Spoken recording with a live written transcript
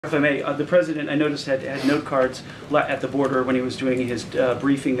If I may, the president, I noticed, had note cards at the border when he was doing his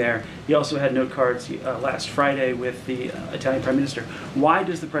briefing there. He also had note cards last Friday with the Italian Prime Minister. Why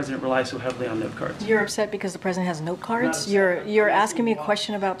does the president rely so heavily on note cards? You're upset because the president has note cards? You're asking me a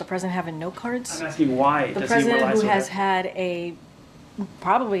question about the president having note cards? I'm asking why the does he rely so president who has heavily? had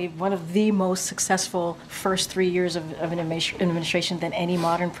probably one of the most successful first 3 years of an administration than any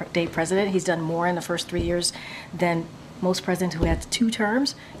modern day president. He's done more in the first 3 years than most presidents who had 2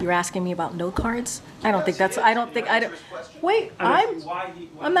 terms. You're asking me about note cards? I don't think that's. I don't think. I don't. Wait,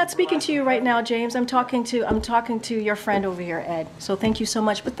 I'm not speaking to you right now, James. I'm talking to your friend over here, Ed. So thank you so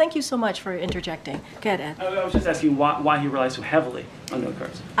much. But thank you so much for interjecting. Go ahead, Ed. I was just asking why he relies so heavily on note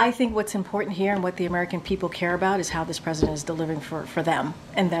cards. I think what's important here and what the American people care about is how this president is delivering for them,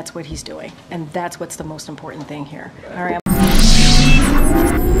 and that's what he's doing, and that's what's the most important thing here. All right.